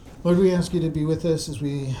Lord, we ask you to be with us as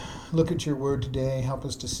we look at your word today. Help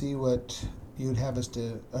us to see what you'd have us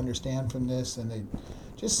to understand from this, and to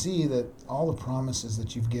just see that all the promises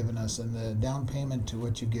that you've given us and the down payment to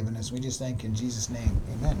what you've given us. We just thank you in Jesus' name.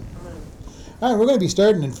 Amen. All right, we're going to be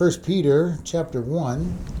starting in 1 Peter chapter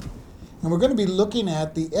 1, and we're going to be looking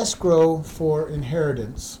at the escrow for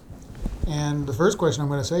inheritance. And the first question I'm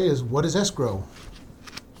going to say is, what is escrow?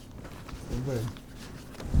 Everybody.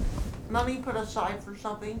 Money put aside for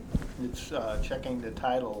something? It's checking the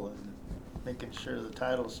title and making sure the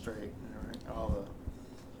title's straight and all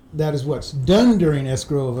That is what's done during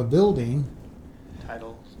escrow of a building. the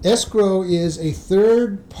titles. Escrow is a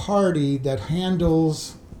third party that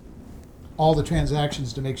handles all the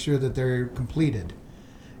transactions to make sure that they're completed.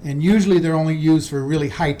 And usually they're only used for really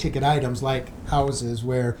high ticket items like houses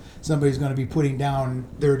where somebody's going to be putting down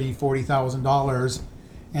 $30,000, $40,000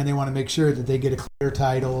 and they want to make sure that they get a clear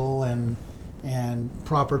title and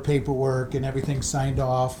proper paperwork and everything signed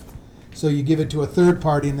off. So you give it to a third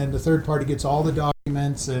party, and then the third party gets all the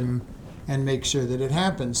documents and makes sure that it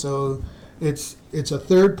happens. So it's a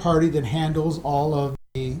third party that handles all of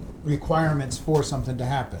the requirements for something to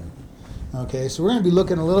happen. Okay, so we're going to be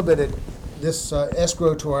looking a little bit at this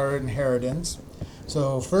escrow to our inheritance.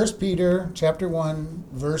 So 1 Peter chapter 1,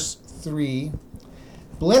 verse 3.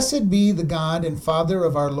 Blessed be the God and Father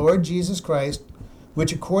of our Lord Jesus Christ,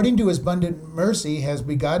 which according to his abundant mercy has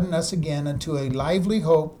begotten us again unto a lively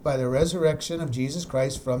hope by the resurrection of Jesus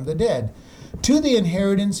Christ from the dead, to the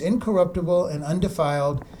inheritance incorruptible and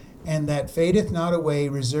undefiled, and that fadeth not away,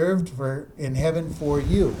 reserved in heaven for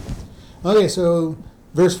you. Okay, so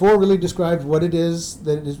verse 4 really describes what it is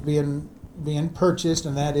that is being purchased,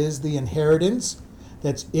 and that is the inheritance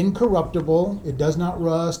that's incorruptible. It does not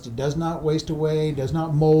rust, it does not waste away, it does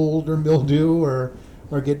not mold or mildew or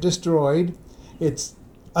get destroyed. It's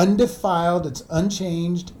undefiled, it's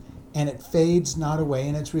unchanged, and it fades not away,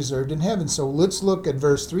 and it's reserved in heaven. So let's look at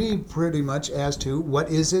verse 3 pretty much as to what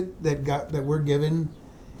is it that we're given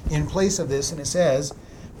in place of this. And it says,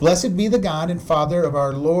 Blessed be the God and Father of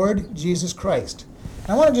our Lord Jesus Christ.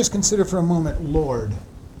 And I want to just consider for a moment Lord.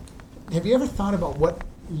 Have you ever thought about what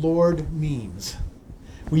Lord means?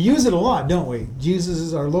 We use it a lot, don't we? Jesus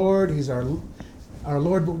is our Lord, he's our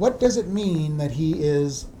Lord, but what does it mean that he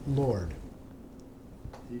is Lord?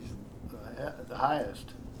 He's the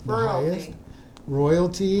highest. The Royalty. highest?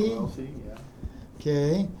 Royalty. Royalty, yeah.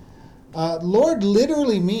 Okay. Lord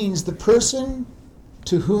literally means the person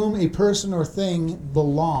to whom a person or thing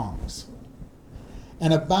belongs,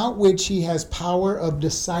 and about which he has power of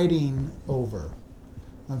deciding over.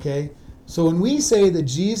 Okay? So when we say that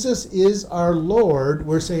Jesus is our Lord,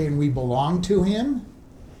 we're saying we belong to him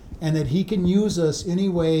and that he can use us any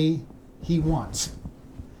way he wants.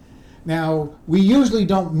 Now, we usually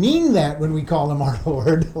don't mean that when we call him our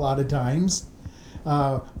Lord a lot of times.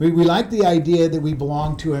 We like the idea that we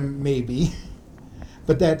belong to him, maybe.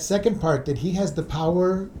 But that second part, that he has the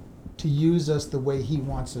power to use us the way he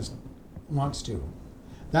wants to,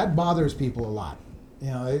 that bothers people a lot. You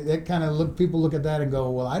know, it kind of people look at that and go,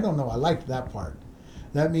 well, I don't know, I liked that part.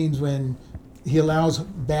 That means when he allows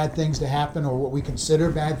bad things to happen, or what we consider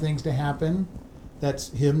bad things to happen, that's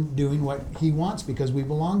him doing what he wants because we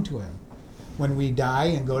belong to him. When we die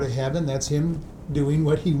and go to heaven, that's him doing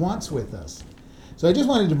what he wants with us. So I just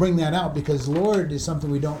wanted to bring that out because Lord is something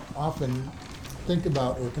we don't often think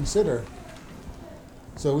about or consider.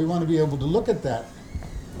 So we want to be able to look at that.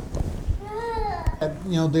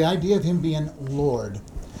 You know, the idea of him being Lord.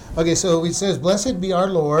 Okay, so it says, Blessed be our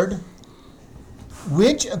Lord,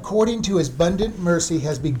 which according to his abundant mercy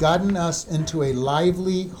has begotten us into a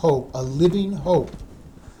lively hope, a living hope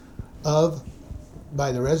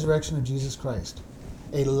by the resurrection of Jesus Christ.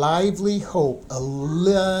 A lively hope, a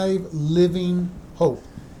living hope.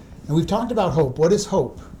 And we've talked about hope. What is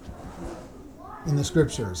hope in the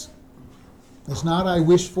scriptures? It's not I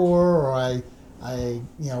wish for, or I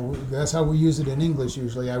that's how we use it in English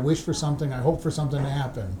usually. I wish for something, I hope for something to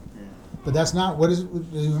happen. But that's not what is.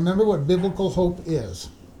 Remember what biblical hope is.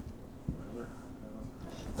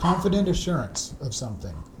 Confident assurance of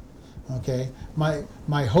something. Okay?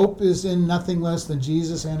 My hope is in nothing less than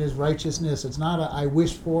Jesus and his righteousness. It's not I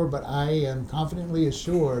wish for, but I am confidently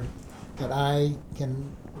assured that I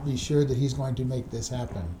can be sure that he's going to make this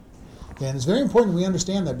happen. And it's very important we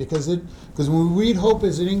understand that because when we read hope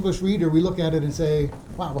as an English reader, we look at it and say,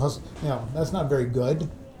 "Wow, well, that's not very good."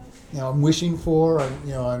 I'm wishing for,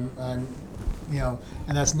 I'm and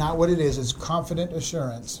that's not what it is. It's confident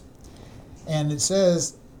assurance, and it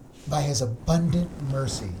says, "By His abundant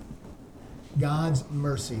mercy." God's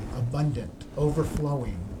mercy, abundant,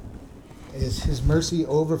 overflowing. His mercy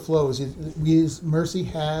overflows. His mercy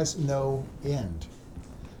has no end.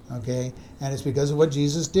 Okay? And it's because of what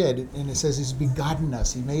Jesus did. And it says he's begotten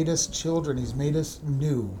us. He made us children. He's made us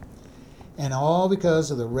new. And all because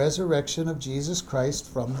of the resurrection of Jesus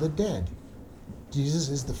Christ from the dead. Jesus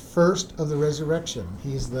is the first of the resurrection.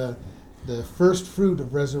 He's the first fruit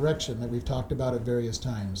of resurrection that we've talked about at various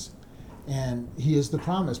times. And he is the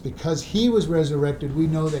promise. Because he was resurrected, we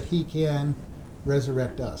know that he can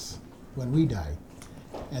resurrect us when we die.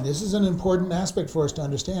 And this is an important aspect for us to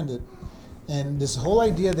understand it. And this whole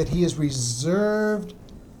idea that he is reserved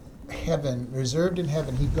in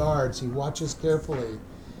heaven, he guards, he watches carefully,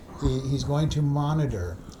 he's going to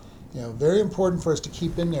monitor. Very important for us to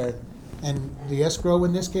keep in there. And the escrow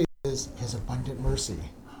in this case is his abundant mercy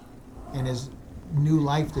and his new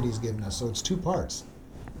life that he's given us. So it's two parts,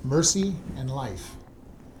 mercy and life.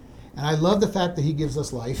 And I love the fact that he gives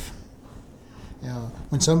us life.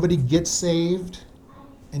 When somebody gets saved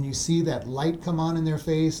and you see that light come on in their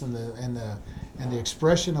face and the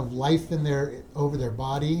expression of life over their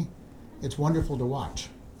body, it's wonderful to watch.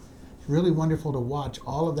 It's really wonderful to watch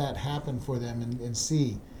all of that happen for them and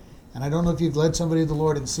see. And I don't know if you've led somebody to the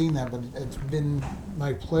Lord and seen that, but it's been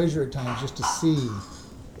my pleasure at times just to see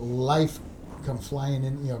life come flying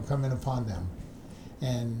in, coming upon them.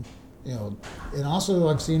 And and also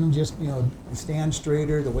I've seen them just, stand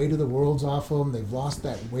straighter. The weight of the world's off them. They've lost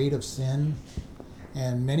that weight of sin.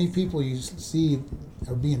 And many people you see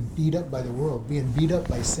are being beat up by the world, being beat up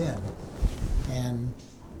by sin. And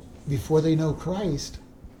before they know Christ,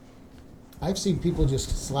 I've seen people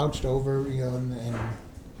just slouched over,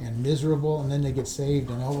 and miserable, and then they get saved,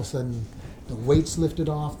 and all of a sudden the weight's lifted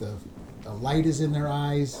off, the light is in their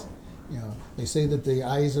eyes. They say that the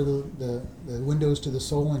eyes are the windows to the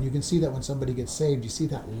soul, and you can see that when somebody gets saved, you see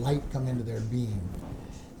that light come into their being.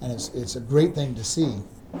 And it's a great thing to see.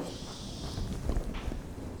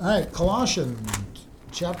 All right, Colossians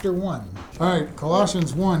chapter 1. All right,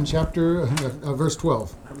 Colossians 1, verse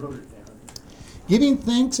 12. I wrote it down. Giving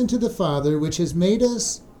thanks unto the Father, which has made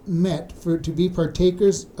us to be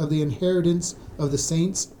partakers of the inheritance of the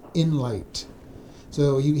saints in light.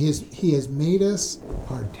 So he has made us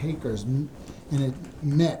partakers, and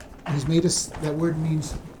he's made us, that word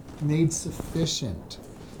means made sufficient.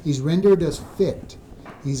 He's rendered us fit.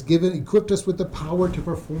 He's equipped us with the power to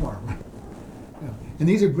perform. And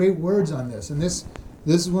these are great words on this. And this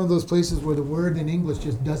is one of those places where the word in English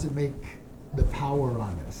just doesn't make the power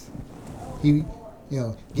on this.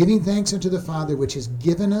 Giving thanks unto the Father, which has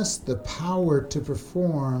given us the power to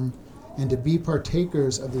perform and to be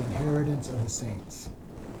partakers of the inheritance of the saints.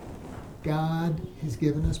 God has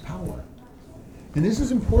given us power. And this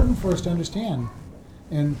is important for us to understand,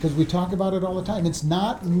 and because we talk about it all the time. It's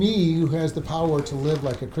not me who has the power to live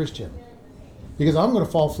like a Christian. Because I'm going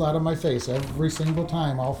to fall flat on my face. Every single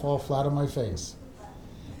time I'll fall flat on my face.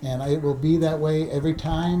 And it will be that way every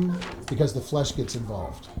time because the flesh gets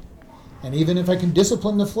involved. And even if I can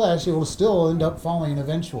discipline the flesh, it will still end up falling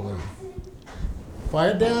eventually.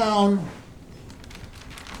 Quiet down.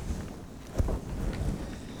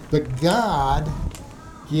 But God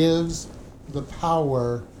gives the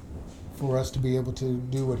power for us to be able to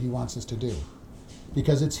do what he wants us to do.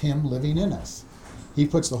 Because it's him living in us. He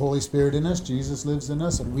puts the Holy Spirit in us. Jesus lives in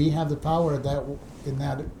us. And we have the power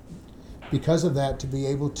because of that, to be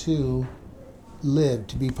able to live,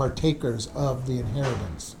 to be partakers of the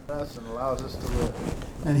inheritance. Us and allows us to live.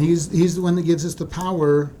 And he's the one that gives us the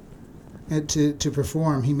power to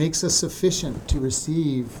perform. He makes us sufficient to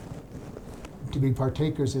receive, to be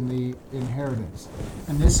partakers in the inheritance.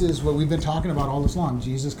 And this is what we've been talking about all this long.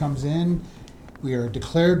 Jesus comes in. We are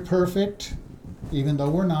declared perfect, even though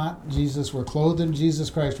we're not. We're clothed in Jesus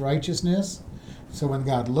Christ's righteousness. So when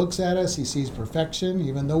God looks at us, he sees perfection,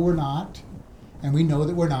 even though we're not. And we know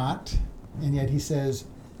that we're not. And yet he says,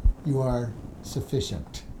 you are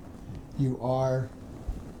sufficient. You are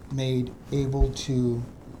made able to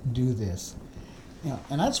do this.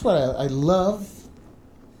 And that's what I love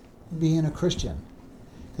being a Christian.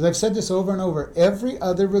 Because I've said this over and over. Every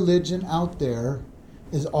other religion out there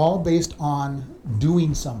is all based on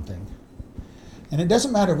doing something. And it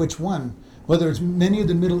doesn't matter which one. Whether it's many of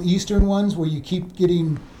the Middle Eastern ones where you keep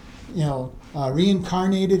getting,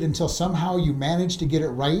 reincarnated until somehow you manage to get it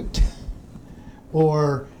right,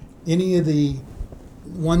 or any of the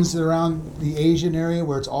ones around the Asian area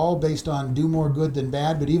where it's all based on do more good than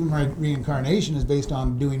bad, but even reincarnation is based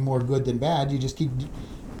on doing more good than bad. You just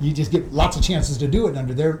get lots of chances to do it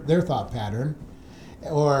under their thought pattern,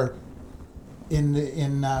 or in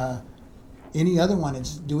any other one,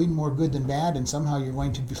 it's doing more good than bad, and somehow you're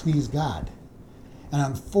going to please God. And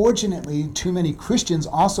unfortunately, too many Christians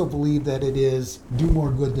also believe that it is do more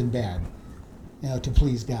good than bad, to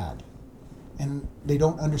please God. And they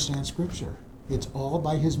don't understand Scripture. It's all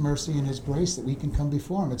by His mercy and His grace that we can come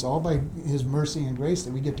before Him. It's all by His mercy and grace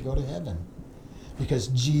that we get to go to heaven. Because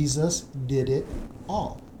Jesus did it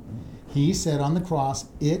all. He said on the cross,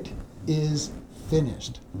 "It is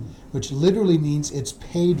finished," which literally means it's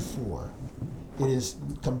paid for. It is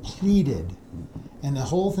completed. And the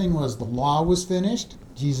whole thing was the law was finished.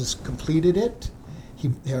 Jesus completed it.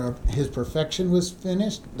 His perfection was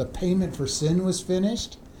finished. The payment for sin was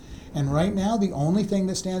finished. And right now, the only thing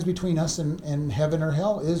that stands between us and heaven or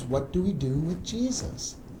hell is, what do we do with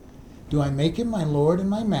Jesus? Do I make Him my Lord and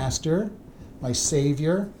my Master, my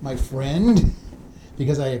Savior, my friend,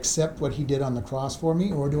 because I accept what He did on the cross for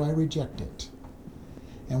me, or do I reject it?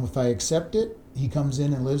 And if I accept it, He comes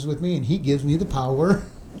in and lives with me, and He gives me the power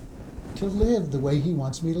to live the way He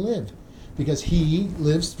wants me to live, because He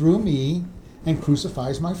lives through me and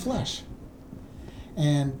crucifies my flesh.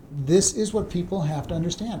 And this is what people have to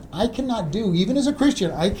understand. I cannot do, even as a Christian,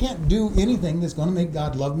 I can't do anything that's going to make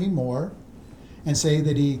God love me more and say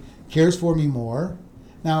that He cares for me more.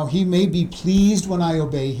 Now, He may be pleased when I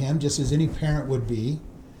obey Him, just as any parent would be.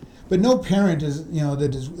 But no parent is,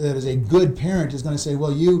 that is a good parent is going to say,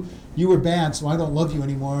 "Well, you were bad, so I don't love you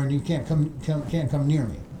anymore, and you can't come near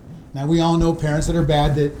me." Now, we all know parents that are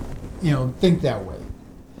bad that think that way.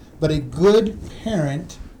 But a good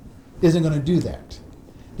parent isn't going to do that.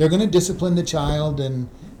 They're going to discipline the child, and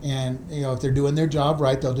if they're doing their job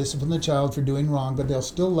right, they'll discipline the child for doing wrong, but they'll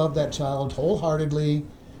still love that child wholeheartedly,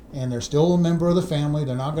 and they're still a member of the family.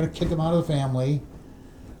 They're not going to kick them out of the family.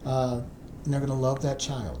 And they're going to love that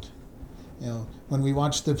child. When we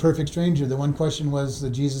watched The Perfect Stranger, the one question was that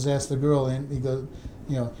Jesus asked the girl, and he goes,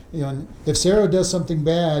 and if Sarah does something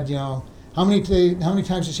bad, how many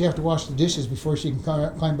times does she have to wash the dishes before she can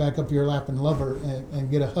climb back up your lap and love her and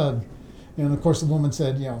get a hug? And of course the woman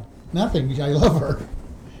said, nothing, I love her.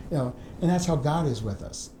 And that's how God is with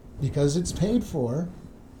us. Because it's paid for,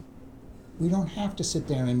 we don't have to sit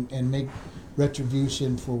there and make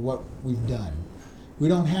retribution for what we've done. We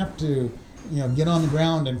don't have to get on the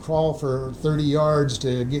ground and crawl for 30 yards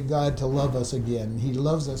to get God to love us again. He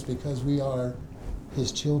loves us because we are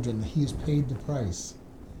His children. He's paid the price.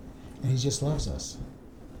 And He just loves us.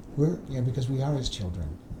 Because we are His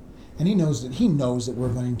children. And He knows that we're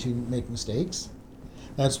going to make mistakes.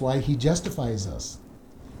 That's why He justifies us.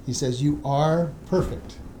 He says, "You are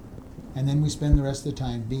perfect." And then we spend the rest of the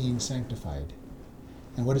time being sanctified.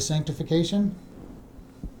 And what is sanctification?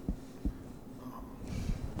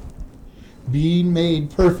 Being made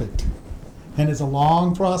perfect. And it's a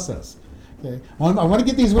long process. Okay? I want to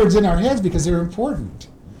get these words in our heads because they're important.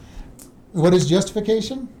 What is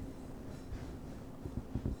justification?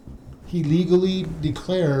 He legally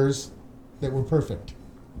declares that we're perfect.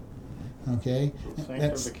 Okay? So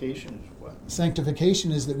sanctification is what?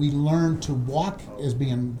 Sanctification is that we learn to walk as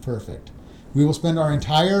being perfect. We will spend our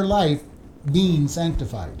entire life being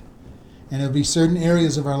sanctified. And there'll be certain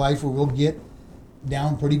areas of our life where we'll get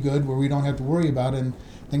down pretty good, where we don't have to worry about it, and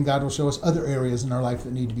then God will show us other areas in our life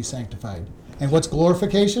that need to be sanctified. And what's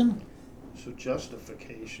glorification? So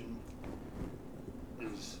justification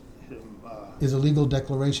is Him... is a legal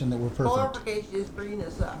declaration that we're perfect. Glorification is freeing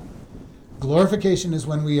us up. Glorification is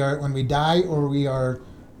when we die or we are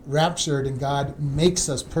raptured and God makes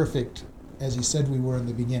us perfect as He said we were in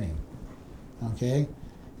the beginning. Okay?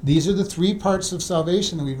 These are the three parts of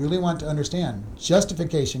salvation that we really want to understand.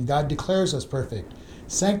 Justification, God declares us perfect.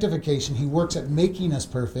 Sanctification, He works at making us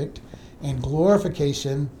perfect. And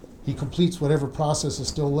glorification, He completes whatever process is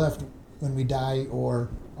still left when we die or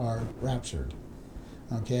are raptured.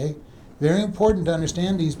 Okay? Very important to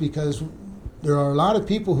understand these, because there are a lot of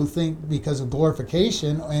people who think because of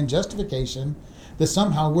glorification and justification that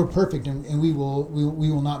somehow we're perfect and we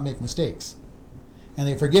will not make mistakes. And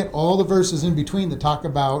they forget all the verses in between that talk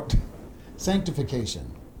about sanctification.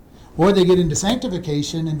 Or they get into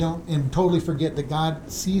sanctification and totally forget that God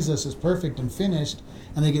sees us as perfect and finished,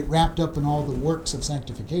 and they get wrapped up in all the works of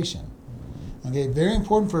sanctification. Okay, very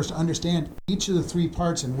important for us to understand each of the three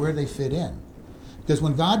parts and where they fit in. Because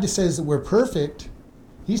when God says that we're perfect,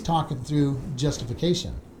 He's talking through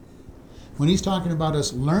justification. When He's talking about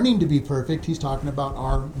us learning to be perfect, He's talking about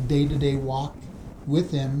our day-to-day walk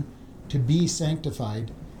with Him to be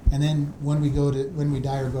sanctified. And then when we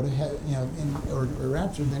die or go to heaven, or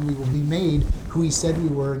rapture, then we will be made who He said we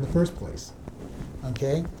were in the first place.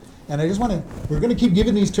 Okay? And I just we're going to keep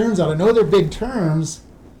giving these terms out. I know they're big terms,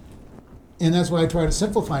 and that's why I try to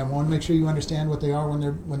simplify them. I want to make sure you understand what they are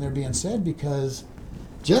when they're being said, because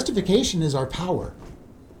justification is our power.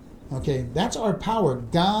 Okay, that's our power.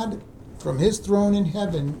 God, from his throne in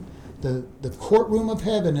heaven, the courtroom of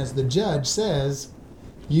heaven as the judge says,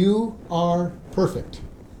 you are perfect.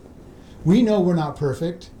 We know we're not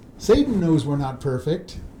perfect. Satan knows we're not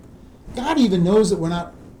perfect. God even knows that we're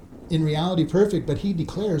not in reality perfect, but he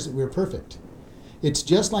declares that we're perfect. It's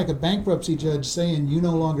just like a bankruptcy judge saying you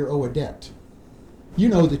no longer owe a debt. You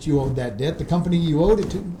know that you owed that debt. The company you owed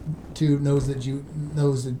it to knows that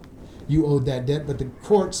you owed that debt, but the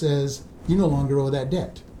court says you no longer owe that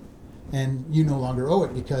debt. And you no longer owe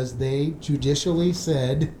it because they judicially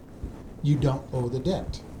said you don't owe the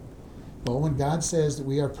debt. Well, when God says that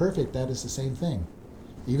we are perfect, that is the same thing.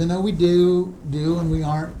 Even though we do and we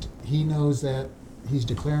aren't, he knows that he's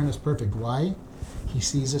declaring us perfect. Why? He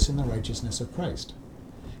sees us in the righteousness of Christ.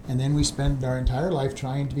 And then we spend our entire life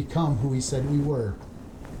trying to become who he said we were.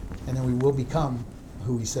 And then we will become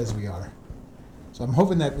who he says we are. So I'm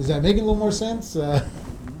hoping is that making a little more sense?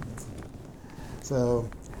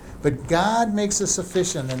 But God makes us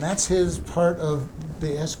sufficient, and that's his part of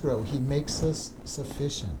the escrow. He makes us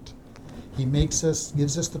sufficient. He gives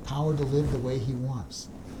us the power to live the way he wants.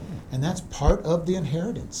 And that's part of the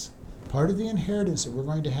inheritance. Part of the inheritance that we're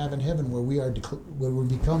going to have in heaven where we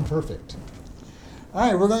become perfect. All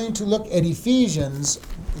right, we're going to look at Ephesians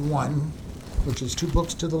 1, which is 2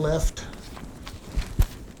 books to the left.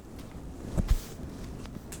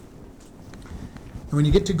 And when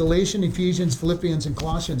you get to Galatians, Ephesians, Philippians, and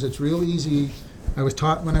Colossians, it's real easy. I was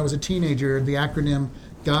taught when I was a teenager the acronym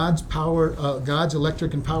God's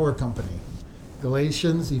Electric and Power Company.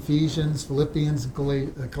 Galatians, Ephesians, Philippians,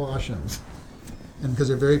 Colossians. And because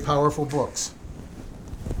they're very powerful books.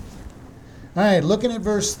 All right, looking at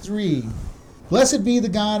verse 3. Blessed be the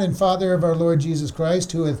God and Father of our Lord Jesus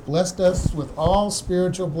Christ, who hath blessed us with all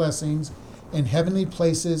spiritual blessings in heavenly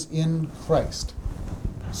places in Christ.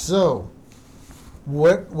 So,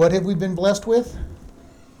 what have we been blessed with?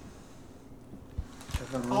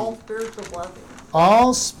 All spiritual blessings.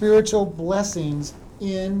 All spiritual blessings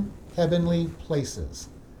in heavenly places.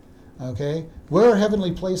 Okay? Where are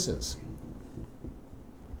heavenly places?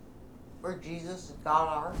 Where Jesus and God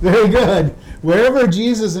are. Very good. Wherever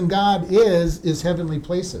Jesus and God is heavenly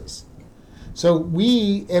places. So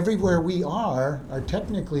everywhere we are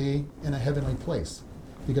technically in a heavenly place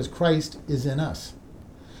because Christ is in us.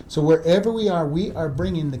 So wherever we are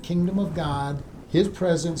bringing the kingdom of God, his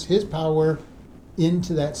presence, his power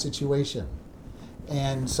into that situation.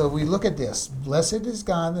 And so we look at this. Blessed is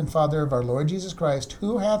God and Father of our Lord Jesus Christ,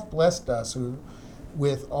 who hath blessed us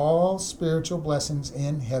with all spiritual blessings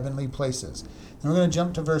in heavenly places. And we're going to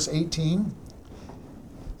jump to verse 18.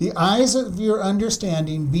 The eyes of your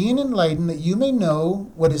understanding being enlightened, that you may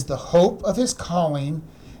know what is the hope of his calling,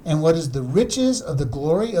 and what is the riches of the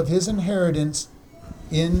glory of his inheritance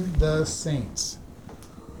in the saints.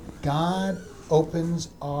 God opens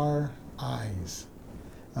our eyes.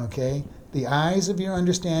 Okay? The eyes of your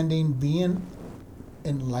understanding being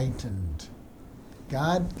enlightened.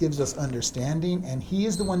 God gives us understanding, and he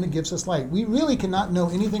is the one that gives us light. We really cannot know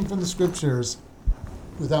anything from the scriptures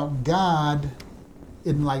without God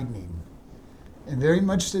enlightening. And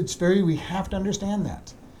we have to understand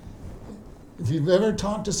that. If you've ever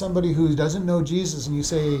talked to somebody who doesn't know Jesus and you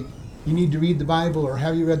say, you need to read the Bible, or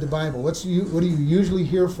have you read the Bible? What do you usually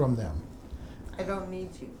hear from them? I don't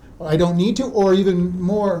need to. I don't need to, or even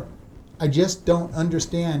more, I just don't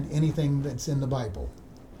understand anything that's in the Bible.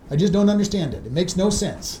 I just don't understand it. It makes no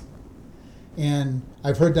sense. And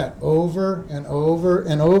I've heard that over and over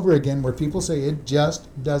and over again where people say it just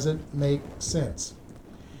doesn't make sense.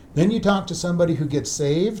 Then you talk to somebody who gets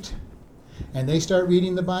saved and they start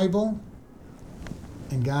reading the Bible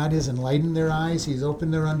and God has enlightened their eyes, he's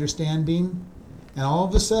opened their understanding, and all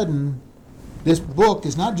of a sudden this book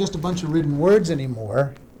is not just a bunch of written words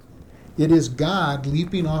anymore. It is God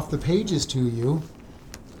leaping off the pages to you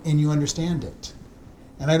and you understand it.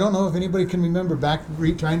 And I don't know if anybody can remember back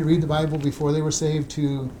trying to read the Bible before they were saved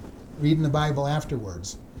to reading the Bible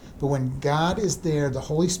afterwards. But when God is there, the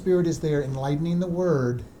Holy Spirit is there enlightening the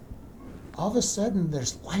Word, all of a sudden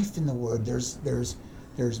there's life in the Word.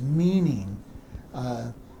 There's meaning.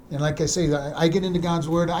 And like I say, I get into God's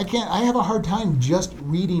Word. I have a hard time just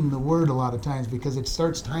reading the Word a lot of times because it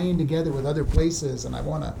starts tying together with other places, and I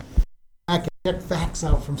want to check facts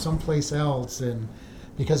out from someplace else, and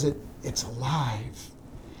because it's alive.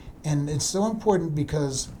 And it's so important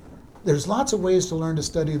because there's lots of ways to learn to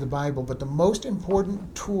study the Bible, but the most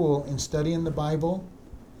important tool in studying the Bible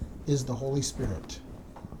is the Holy Spirit.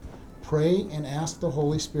 Pray and ask the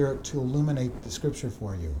Holy Spirit to illuminate the Scripture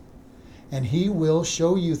for you. And he will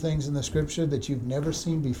show you things in the Scripture that you've never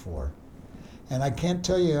seen before. And I can't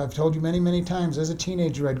tell you, I've told you many, many times, as a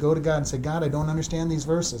teenager, I'd go to God and say, God, I don't understand these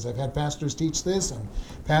verses. I've had pastors teach this, and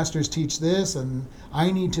pastors teach this, and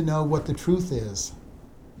I need to know what the truth is.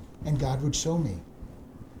 And God would show me.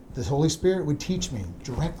 The Holy Spirit would teach me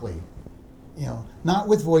directly. Not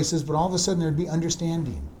with voices, but all of a sudden there'd be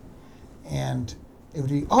understanding. And it would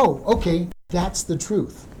be, oh, okay, that's the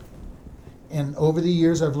truth. And over the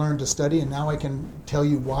years I've learned to study, and now I can tell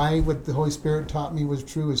you why what the Holy Spirit taught me was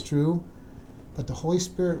true. But the Holy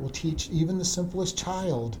Spirit will teach even the simplest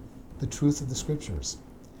child the truth of the Scriptures.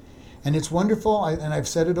 And it's wonderful, and I've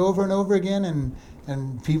said it over and over again,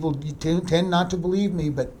 and people tend not to believe me,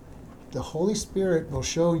 but the Holy Spirit will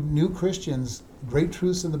show new Christians great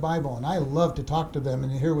truths in the Bible, and I love to talk to them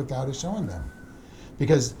and hear what God is showing them.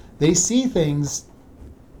 Because they see things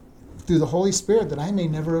through the Holy Spirit that I may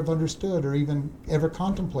never have understood or even ever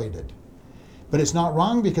contemplated. But it's not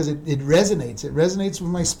wrong because it resonates. It resonates with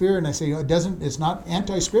my spirit, and I say, it's not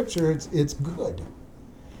anti-Scripture, it's good.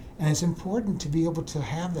 And it's important to be able to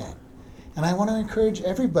have that. And I want to encourage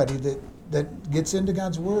everybody that gets into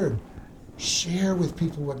God's Word, share with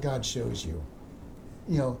people what God shows you.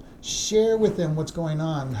 Share with them what's going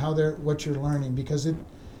on, what you're learning, because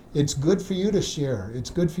it's good for you to share. It's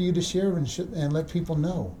good for you to share and let people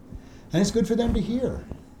know. And it's good for them to hear.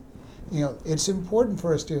 It's important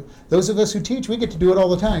for us to, those of us who teach, we get to do it all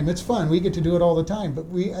the time. It's fun. We get to do it all the time. But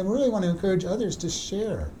I really want to encourage others to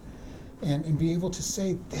share and be able to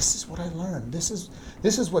say, this is what I learned. This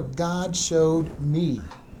is what God showed me.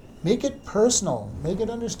 Make it personal. Make it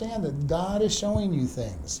understand that God is showing you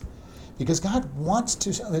things. Because God wants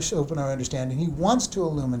to open our understanding. He wants to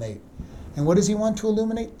illuminate. And what does He want to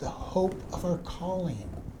illuminate? The hope of our calling.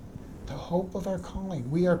 The hope of our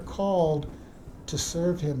calling. We are called to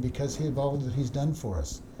serve Him because of all that He's done for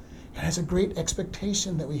us. And it's a great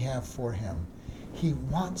expectation that we have for Him. He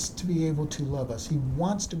wants to be able to love us. He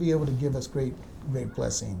wants to be able to give us great, great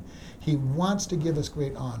blessing. He wants to give us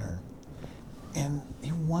great honor. And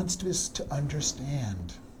He wants us to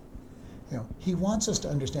understand. He wants us to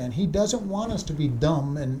understand. He doesn't want us to be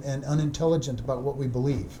dumb and unintelligent about what we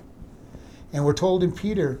believe. And we're told in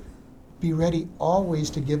Peter, be ready always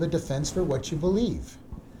to give a defense for what you believe.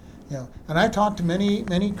 And I've talked to many,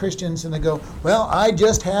 many Christians, and they go, well, I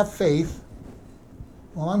just have faith.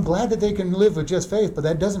 Well, I'm glad that they can live with just faith, but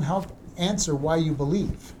that doesn't help answer why you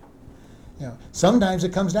believe. Sometimes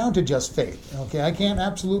it comes down to just faith. Okay, I can't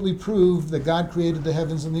absolutely prove that God created the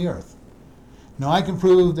heavens and the earth. No, I can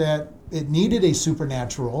prove that it needed a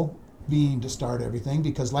supernatural being to start everything,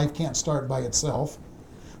 because life can't start by itself.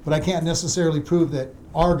 But I can't necessarily prove that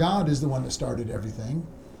our God is the one that started everything.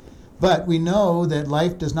 But we know that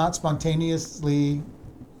life does not spontaneously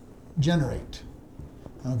generate.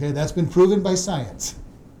 Okay, that's been proven by science.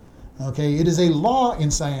 Okay, it is a law in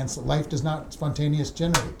science that life does not spontaneously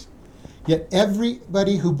generate. Yet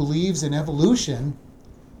everybody who believes in evolution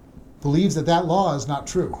believes that law is not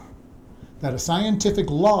true. That a scientific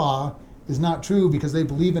law is not true because they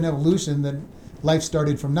believe in evolution, that life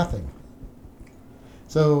started from nothing.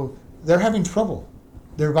 So they're having trouble.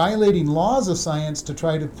 They're violating laws of science to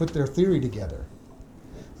try to put their theory together.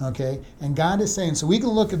 Okay? And God is saying, so we can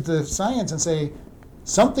look at the science and say,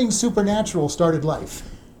 something supernatural started life.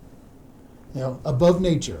 Above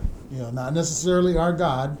nature. Not necessarily our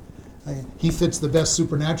God. He fits the best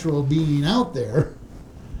supernatural being out there.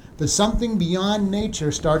 But something beyond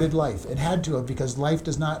nature started life. It had to have, because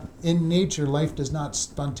in nature, life does not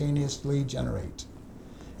spontaneously generate.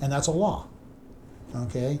 And that's a law.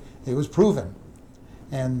 Okay? It was proven.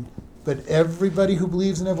 But everybody who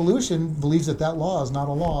believes in evolution believes that law is not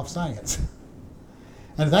a law of science.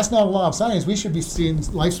 And if that's not a law of science, we should be seeing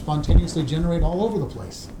life spontaneously generate all over the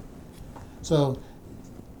place.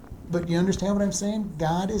 But you understand what I'm saying?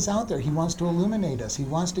 God is out there. He wants to illuminate us. He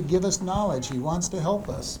wants to give us knowledge. He wants to help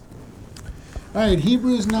us. All right,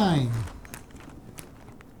 Hebrews 9.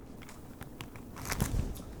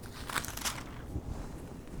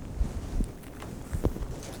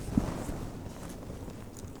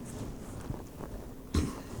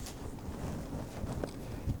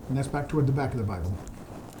 And that's back toward the back of the Bible.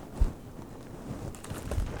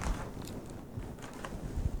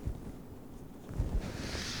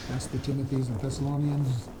 That's the Timothys and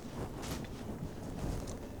Thessalonians.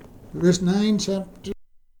 Verse 9, chapter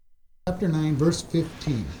 9, verse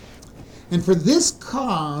 15. And for this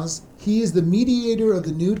cause he is the mediator of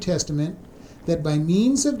the New Testament, that by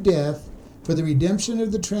means of death, for the redemption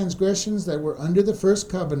of the transgressions that were under the first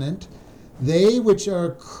covenant, they which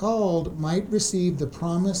are called might receive the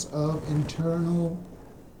promise of eternal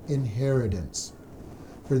inheritance.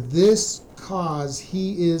 For this cause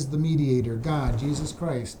he is the mediator. God, Jesus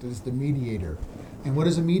Christ, is the mediator. And what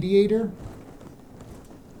is a mediator?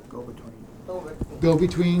 Go between.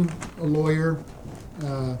 Go-between, a lawyer.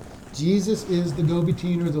 Jesus is the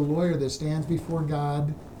go-between, or the lawyer that stands before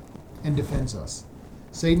God and defends us.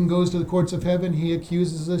 Satan goes to the courts of heaven. He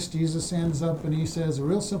accuses us. Jesus stands up and he says a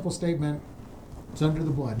real simple statement. It's under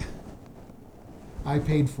the blood. I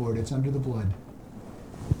paid for it. It's under the blood.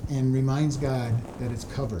 And reminds God that it's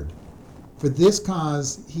covered. For this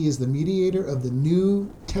cause, he is the mediator of the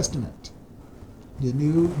New Testament, the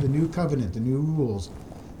new covenant, the new rules,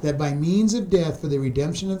 that by means of death for the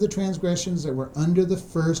redemption of the transgressions that were under the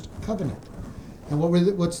first covenant. And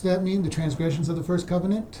what's that mean? The transgressions of the first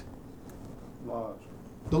covenant? Laws.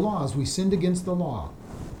 The laws. We sinned against the law.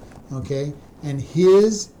 Okay? And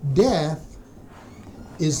his death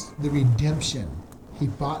is the redemption. He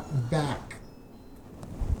bought back,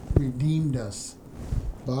 redeemed us,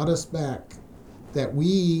 bought us back, that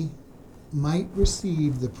we might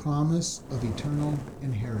receive the promise of eternal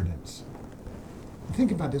inheritance.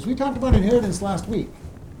 Think about this. We talked about inheritance last week.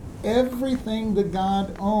 Everything that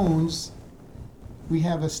God owns, we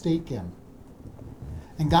have a stake in.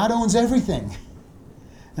 And God owns everything.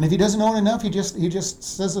 And if he doesn't own enough, he just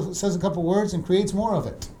says a couple words and creates more of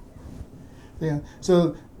it. Yeah.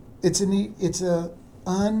 So it's a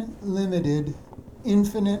unlimited,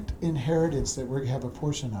 infinite inheritance that we have a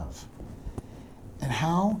portion of. And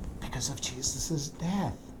how? Because of Jesus'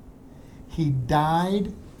 death. He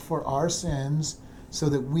died for our sins so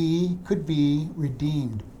that we could be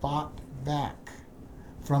redeemed, bought back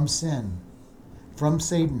from sin, from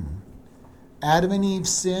Satan. Adam and Eve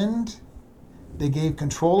sinned. They gave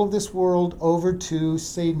control of this world over to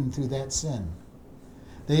Satan through that sin.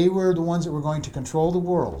 They were the ones that were going to control the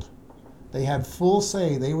world. They had full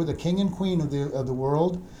say. They were the king and queen of the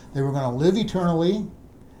world. They were going to live eternally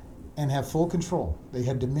and have full control. They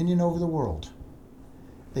had dominion over the world.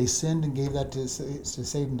 They sinned and gave that to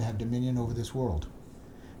Satan to have dominion over this world.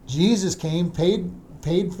 Jesus came,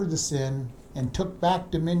 paid for the sin, and took back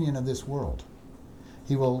dominion of this world.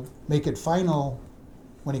 He will make it final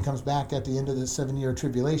when he comes back at the end of the 7-year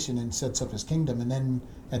tribulation and sets up his kingdom, and then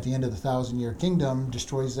at the end of the 1,000-year kingdom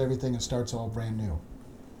destroys everything and starts all brand new.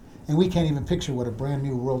 And we can't even picture what a brand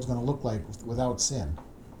new world's going to look like without sin.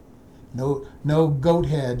 No goat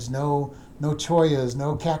heads, no choyas,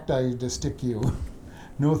 no cacti to stick you,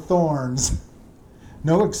 no thorns,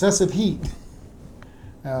 no excessive heat,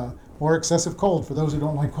 or excessive cold for those who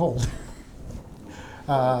don't like cold.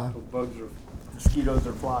 Bugs or mosquitoes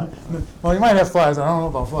or flies. Well, you might have flies. I don't know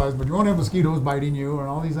about flies, but you won't have mosquitoes biting you and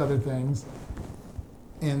all these other things.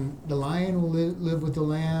 And the lion will live with the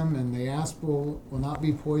lamb, and the asp will not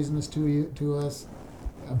be poisonous to us.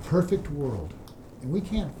 A perfect world, and we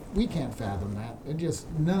can't fathom that.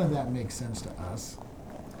 None of that makes sense to us.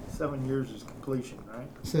 7 years is completion, right?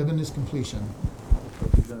 7 is completion. So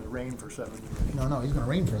he's going to reign for 7 years. No, he's going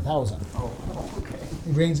to reign for 1,000. Oh, okay.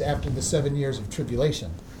 He reigns after the 7 years of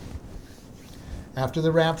tribulation. After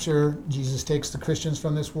the rapture, Jesus takes the Christians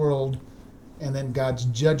from this world, and then God's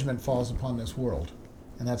judgment falls upon this world.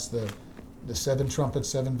 And that's the 7 trumpets,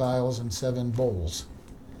 7 vials, and 7 bowls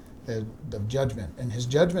of judgment. And his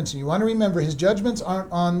judgments, and you want to remember, his judgments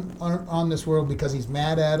aren't on this world because he's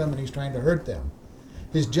mad at them and he's trying to hurt them.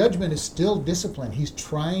 His judgment is still discipline. He's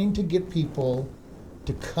trying to get people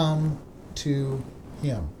to come to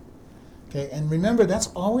him. Okay, and remember, that's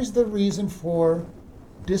always the reason for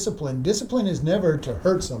discipline. Discipline is never to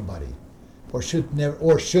hurt somebody, or should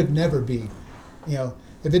never be. You know,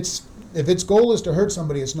 if its goal is to hurt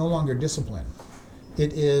somebody, it's no longer discipline.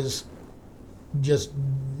 It is just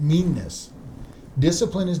meanness.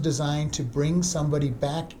 Discipline is designed to bring somebody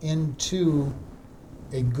back into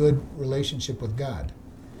a good relationship with God.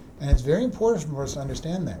 And it's very important for us to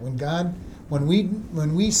understand that. When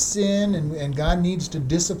we sin and God needs to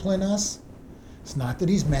discipline us, it's not that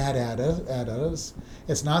he's mad at us.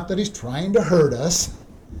 It's not that he's trying to hurt us.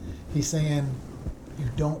 He's saying, you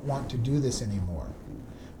don't want to do this anymore.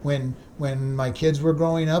 When my kids were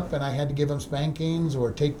growing up and I had to give them spankings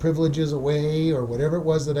or take privileges away or whatever it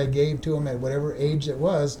was that I gave to them at whatever age it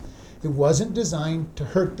wasn't designed to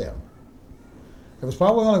hurt them. There was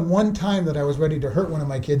probably only one time that I was ready to hurt one of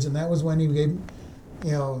my kids, and that was when he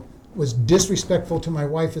was disrespectful to my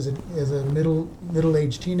wife as a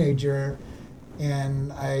middle-aged teenager,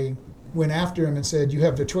 and I went after him and said, you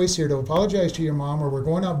have the choice here to apologize to your mom, or we're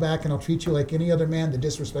going out back and I'll treat you like any other man that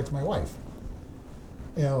disrespects my wife.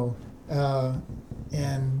 And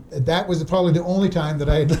that was probably the only time that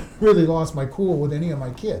I had really lost my cool with any of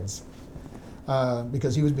my kids,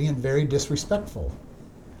 because he was being very disrespectful.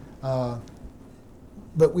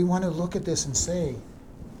 But we want to look at this and say,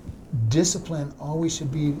 discipline always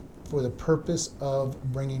should be for the purpose of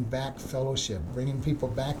bringing back fellowship, bringing people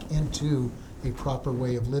back into a proper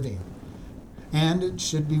way of living. And it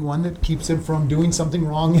should be one that keeps them from doing something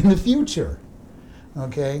wrong in the future.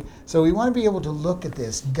 Okay? So we want to be able to look at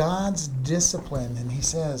this. God's discipline, and he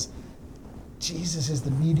says, Jesus is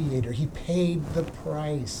the mediator. He paid the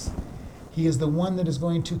price. He is the one that is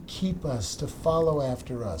going to keep us, to follow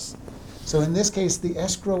after us. So in this case, the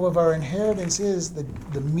escrow of our inheritance is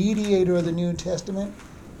the mediator of the New Testament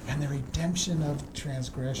and the redemption of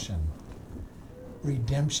transgression.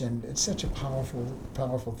 Redemption, it's such a powerful,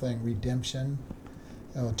 powerful thing. Redemption,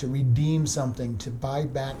 to redeem something, to buy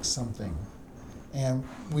back something. And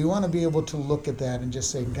we want to be able to look at that and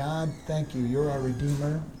just say, God, thank you. You're our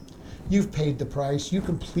Redeemer. You've paid the price. You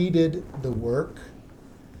completed the work.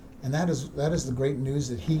 And that is the great news,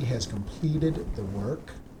 that he has completed the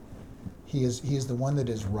work. He is the one that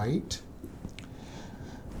is right.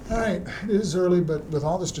 All right, it is early, but with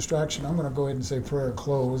all this distraction, I'm going to go ahead and say prayer and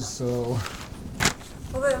close. So,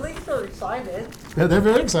 Well, at least they're excited. yeah, they're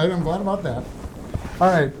very excited. I'm glad about that. All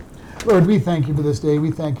right, Lord, we thank you for this day.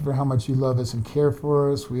 We thank you for how much you love us and care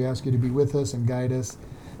for us. We ask you to be with us and guide us.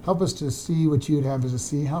 Help us to see what you'd have us to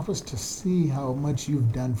see. Help us to see how much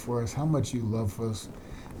you've done for us, how much you love us,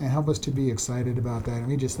 and help us to be excited about that. And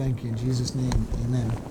we just thank you in Jesus' name. Amen.